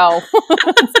God, no.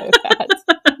 So sad.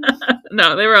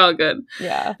 No, they were all good.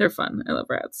 Yeah. They're fun. I love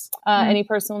rats. Any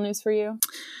personal news for you?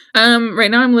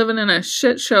 Right now I'm living in a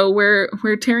shit show where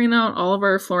we're tearing out all of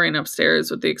our flooring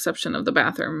upstairs with the exception of the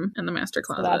bathroom and the master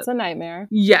closet. So that's a nightmare.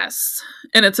 Yes.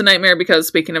 And it's a nightmare because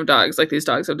speaking of dogs, these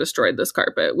dogs have destroyed this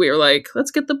carpet. We were like,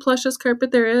 let's get the plushest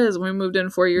carpet there is. We moved in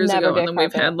 4 years ago and then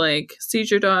we've had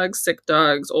seizure dogs, sick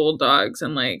dogs, old dogs,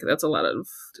 and that's a lot of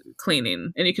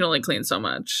cleaning and you can only clean so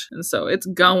much. And so it's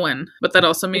going. But that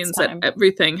also means that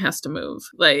everything has to move.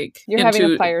 You're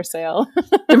having a fire sale.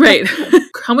 Right.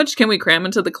 How much can we cram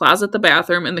into the closet, the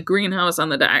bathroom, and the greenhouse on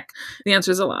the deck? The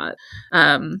answer is a lot.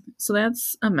 So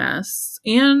that's a mess.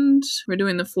 And we're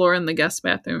doing the floor in the guest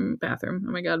bathroom.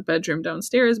 Oh my God, bedroom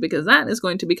downstairs, because that is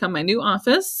going to become my new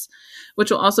office, which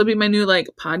will also be my new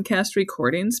podcast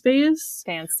recording space.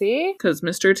 Fancy. Because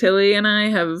Mr. Tilly and I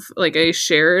have a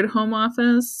shared home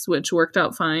office. office, which worked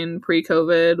out fine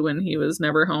pre-COVID when he was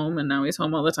never home, and now he's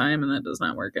home all the time, and that does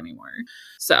not work anymore.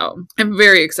 So I'm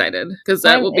very excited because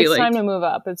that will be it's like time to move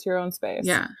up. It's your own space.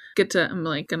 Yeah. I'm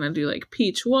like gonna do like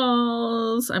peach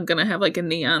walls. I'm gonna have like a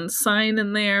neon sign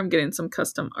in there. I'm getting some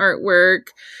custom artwork,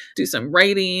 do some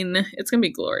writing. It's gonna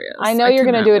be glorious. I know you're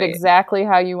gonna do it wait. exactly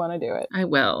how you want to do it. I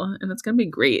will, and it's gonna be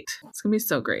great. It's gonna be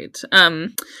so great.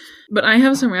 But I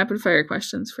have some rapid fire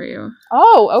questions for you.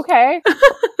 Oh, okay.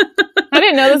 I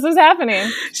didn't know this was happening.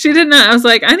 She did not. I was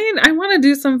like, I want to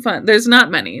do some fun. There's not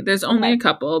many. There's only a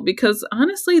couple because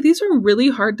honestly, these are really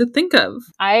hard to think of.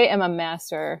 I am a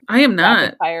master. I am not.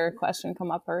 Rapid fire question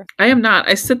come up her. I am not.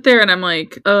 I sit there and I'm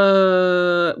like,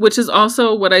 which is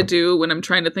also what I do when I'm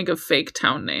trying to think of fake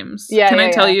town names. Yeah. Can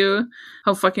I tell you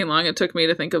how fucking long it took me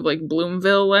to think of like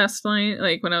Bloomville last night?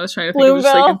 Like when I was trying to think of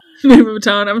just like a name of a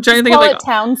town. I'm trying to think of like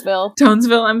Townsville.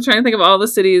 Townsville. I'm trying to think of all the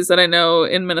cities that I know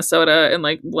in Minnesota and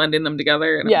like blending them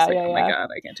together. And I was like, oh my God,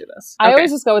 I can't do this. I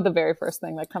always just go with the very first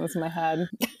thing that comes to my head.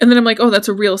 And then I'm like, oh, that's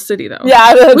a real city though.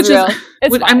 Yeah, that's real.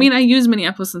 I mean, I use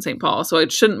Minneapolis and St. Paul, so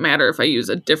it shouldn't matter if I use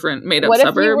a different made up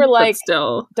suburb. What if you were like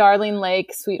still Darling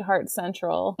Lake, Sweetheart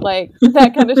Central, like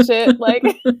that kind of shit, like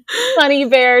Honey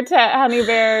Bear,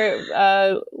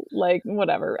 like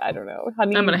whatever, I don't know.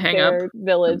 I'm gonna hang up.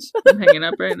 Village. I'm hanging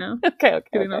up right now. Okay. Off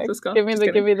this call. Give me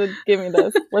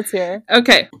this. Let's hear.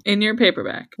 Okay, in your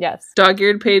paperback. Yes.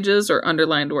 Dog-eared pages or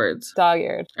underlined words?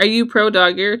 Dog-eared. Are you pro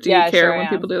dog-eared? Do you care when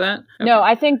people do that? Okay. No,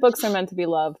 I think books are meant to be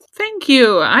loved. Thank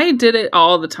you. I did it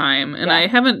all the time, and I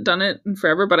haven't done it in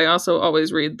forever, but I also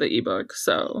always read the ebook,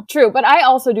 so. True, but I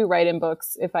also do write in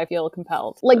books if I feel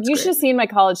compelled. Like, you should have seen my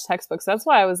college textbooks. That's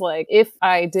why I was like, if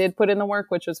I did put in the work,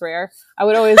 which was rare, I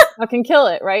would always fucking kill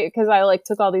it, right? Because I like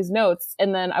took all these notes,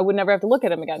 and then I would never have to look at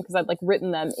them again, because I'd like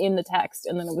written them in the text,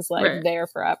 and then it was like there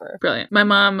forever. Brilliant. My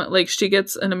mom, like, she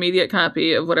gets an immediate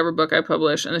copy of whatever book I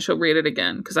publish, and then she'll read it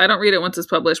again, because I don't read it once it's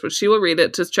published, but she will read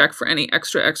it to check for any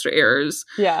extra errors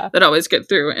that always get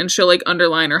through, and she'll like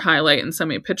underline or highlight and send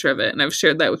me a picture of it. And I've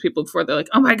shared that with people before. They're like,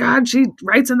 oh my God, she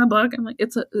writes in the book. I'm like,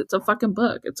 it's a fucking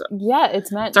book. It's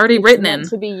already written in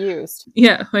to be used.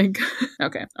 Yeah, like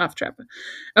okay, off track.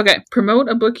 Okay, promote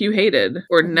a book you hated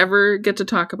or never get to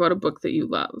talk about a book that you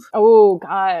love. Oh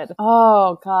God,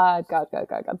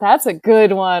 that's a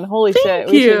good one. Holy shit,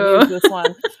 we should use this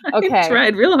one. Okay, I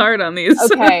tried real hard on these.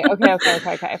 Okay.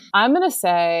 I'm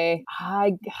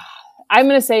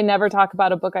gonna say never talk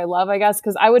about a book I love, I guess,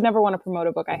 because I would never want to promote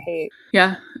a book I hate.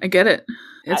 Yeah, I get it.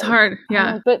 It's hard.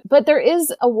 Yeah. But there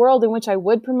is a world in which I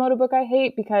would promote a book I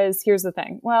hate, because here's the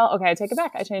thing. Well, okay, I take it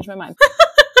back. I changed my mind.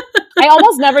 I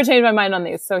almost never change my mind on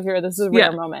these. So this is a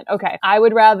rare moment. Okay. I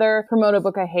would rather promote a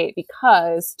book I hate,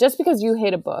 because just because you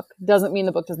hate a book doesn't mean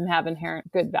the book doesn't have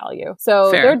inherent good value. So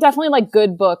there are definitely like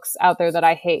good books out there that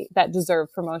I hate that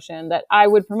deserve promotion that I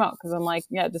would promote, because I'm like,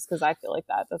 just because I feel like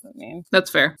that doesn't mean.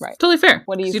 That's fair. Right. Totally fair.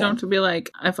 What do you think? You don't have to be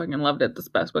like, I fucking loved it. This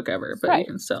the best book ever. But you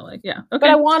can still like, okay. But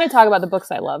I want to talk about the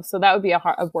books I love. So that would be a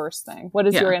worse thing. What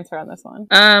is your answer on this one?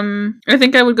 I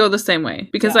think I would go the same way,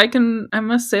 because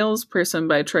I'm a salesperson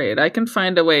by trade. I can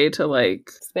find a way to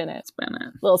like spin it.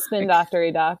 Little spin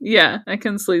doctory doc. Yeah, I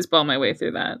can sleazeball my way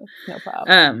through that. No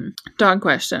problem. Dog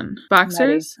question.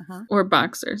 Boxers or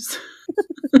boxers?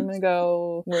 I'm gonna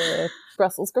go with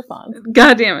Brussels Griffons.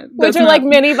 God damn it. Which are like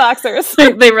mini boxers.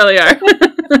 They really are.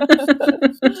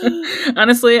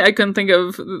 Honestly, I couldn't think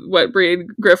of what breed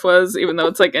Griff was, even though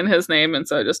it's like in his name, and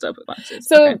so I just stuck with boxers.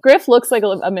 So Griff looks like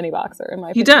a mini boxer, in my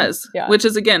opinion. He does, which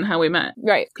is again how we met.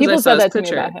 Right. People said that to me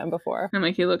about him before. I'm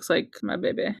like, he looks like my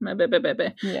baby.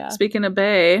 Yeah. Speaking of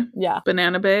bae, yeah,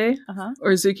 banana bae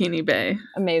or zucchini bae?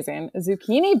 Amazing.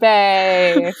 Zucchini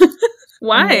bae.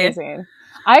 Why? Amazing.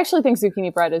 I actually think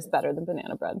zucchini bread is better than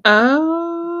banana bread.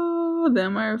 Oh,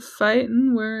 them are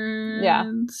fighting words.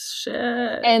 Yeah.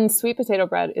 Shit. And sweet potato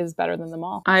bread is better than them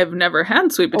all. I've never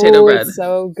had sweet potato bread. It's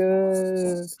so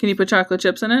good. Can you put chocolate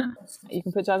chips in it? You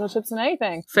can put chocolate chips in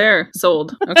anything. Fair.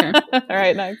 Sold. Okay. All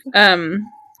right, next.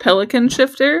 Pelican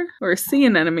shifter or sea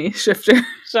anemone shifter?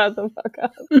 Shut the fuck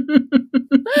up.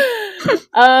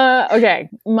 Okay.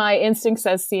 My instinct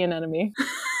says sea anemone.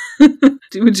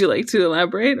 Would you like to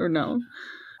elaborate or no?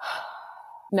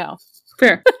 No.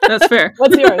 Fair. That's fair.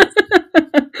 What's yours?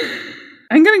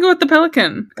 I'm going to go with the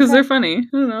pelican because they're funny. I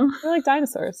don't know. They're like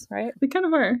dinosaurs, right? They kind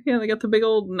of are. Yeah, they got the big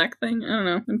old neck thing. I don't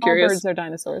know. I'm curious. All birds are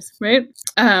dinosaurs. Right?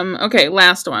 Okay,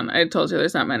 last one. I told you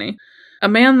there's not many. A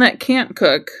man that can't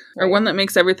cook, or Right. one that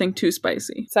makes everything too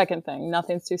spicy. Second thing,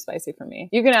 nothing's too spicy for me.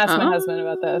 You can ask my husband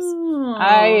about this. Oh.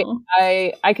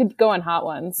 I could go on Hot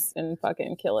Ones and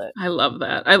fucking kill it. I love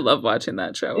that. I love watching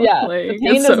that show. Yeah, Like, the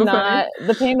pain it's does so not. funny.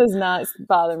 The pain does not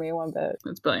bother me one bit.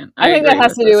 It's brilliant. I think that agree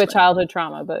has to do this with one. childhood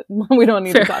trauma, but we don't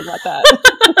need Fair. to talk about that.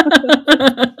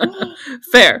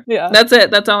 Fair. Yeah. That's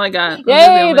it. That's all I got.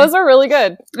 Yay, those are really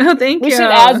good. Oh, thank We you. should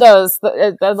add those.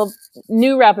 The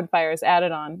new rapid fires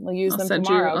added on. We'll use them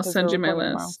tomorrow. I'll 'cause send we're you my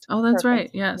recording list. tomorrow. Oh, that's Perfect. right.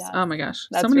 Yes. Yeah. Oh my gosh.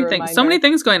 That's So many your things. So reminder. many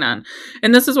things going on.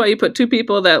 And this is why you put two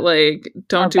people that like Are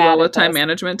don't do bad well at with time this.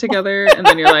 management together, and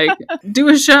then you're like, do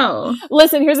a show.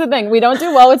 Listen, here's the thing. We don't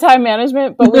do well with time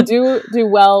management, but we do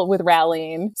well with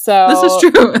rallying. So This is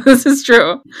true. This is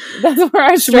true. That's where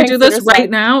our Should we do this right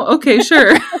now? Okay,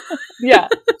 sure. Yeah.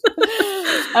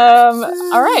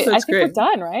 All right. I That's think great. we're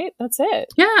done, right? That's it.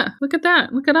 Yeah, look at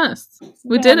that. Look at us.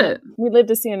 We Yeah, did it. We lived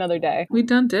to see another day. We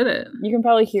done did it. You can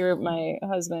probably hear my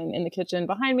husband in the kitchen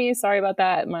behind me. Sorry about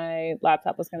that. My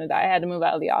laptop was going to die. I had to move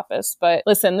out of the office. But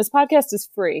listen, this podcast is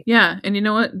free. Yeah, and you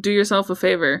know what? Do yourself a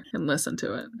favor and listen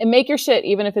to it. And make your shit,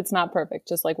 even if it's not perfect,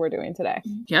 just like we're doing today.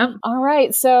 Yep. All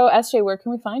right. So, SJ, where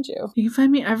can we find you? You can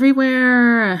find me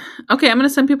everywhere. Okay, I'm going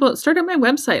to send people, start at my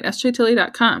website,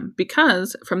 sjtilly.com,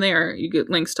 because from there you get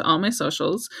links to all my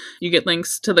socials. You get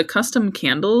links to the custom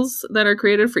candles that are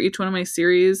created for each one of my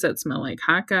series that smell like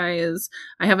hot guys.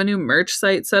 I have a new merch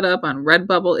site set up on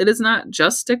Redbubble. It is not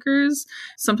just stickers.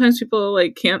 Sometimes people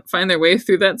like can't find their way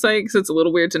through that site because it's a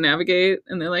little weird to navigate,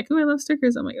 and they're like, oh, I love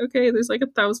stickers. I'm like, okay, there's like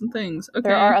 1,000 things. Okay.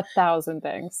 There are 1,000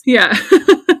 things. Yeah.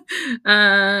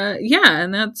 Yeah,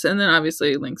 and then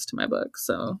obviously links to my book.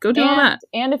 So go do all that.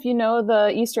 And if you know the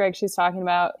Easter egg she's talking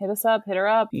about, hit us up, hit her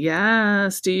up.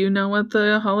 Yes. Do you know what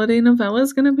the holiday novella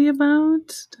is going to be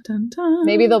about? Dun, dun, dun.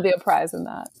 Maybe there'll be a prize in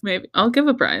that. Maybe. I'll give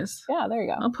a prize. Yeah, there you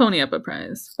go. I'll pony up a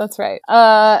prize. That's right.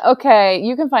 Okay,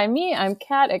 you can find me. I'm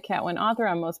Kat at Kat Win Author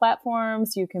on most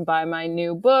platforms. You can buy my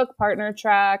new book, Partner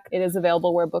Track. It is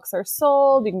available where books are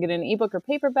sold. You can get an ebook or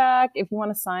paperback. If you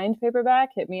want a signed paperback,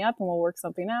 hit me up and we'll work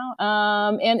something out.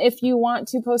 And if you want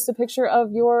to post a picture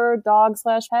of your dog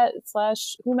 / pet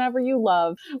 / whomever you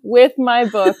love with my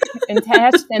book and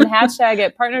hashtag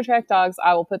it Partner Track Dogs,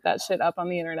 I will put that shit up on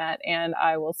the internet and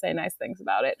I will say nice things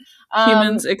about it.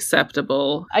 Humans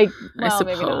acceptable. Maybe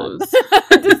suppose.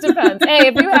 not. It just depends. Hey,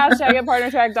 if you hashtag it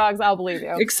Partner Track Dogs, I'll believe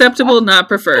you. Acceptable, not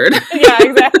preferred. Yeah,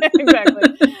 exactly.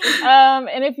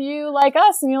 And if you like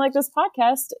us and you like this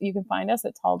podcast, you can find us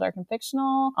at Tall, Dark, and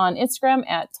Fictional on Instagram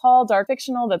at Tall, Dark,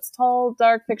 Fictional. That's Tall,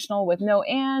 Dark, Fictional with no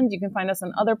and. You can find us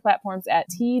on other platforms at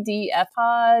TDF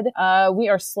Pod. We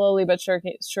are slowly but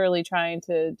surely trying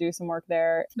to do some work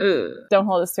there. Ugh. Don't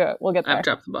hold us to it. We'll get there. I've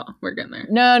dropped the ball. We're getting there.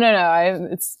 No.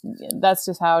 That's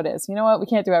just how it is. You know what? We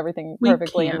can't do everything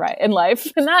perfectly in life.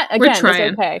 And that, again, is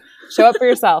okay. Show up for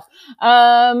yourself.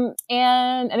 And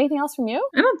anything else from you?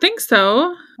 I don't think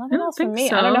so. Nothing else from me.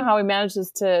 I don't know how we managed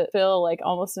to fill like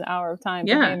almost an hour of time.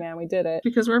 But hey, man, we did it.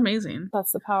 Because we're amazing.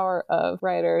 That's the power of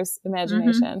writers'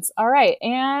 imaginations. All right.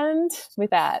 And with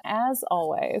that, as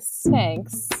always,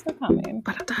 thanks for coming.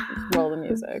 Roll the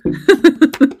music.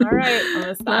 All right. I'm going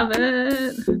to stop. Love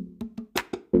it.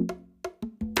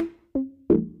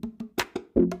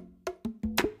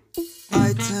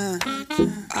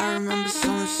 I remember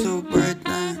something so bright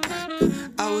then.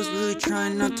 I was really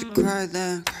trying not to cry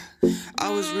then. I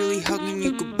was really hugging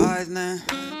you goodbye then.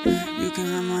 You can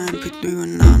have my MP3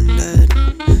 when I'm dead.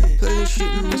 Play the shit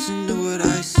and listen to what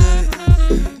I say.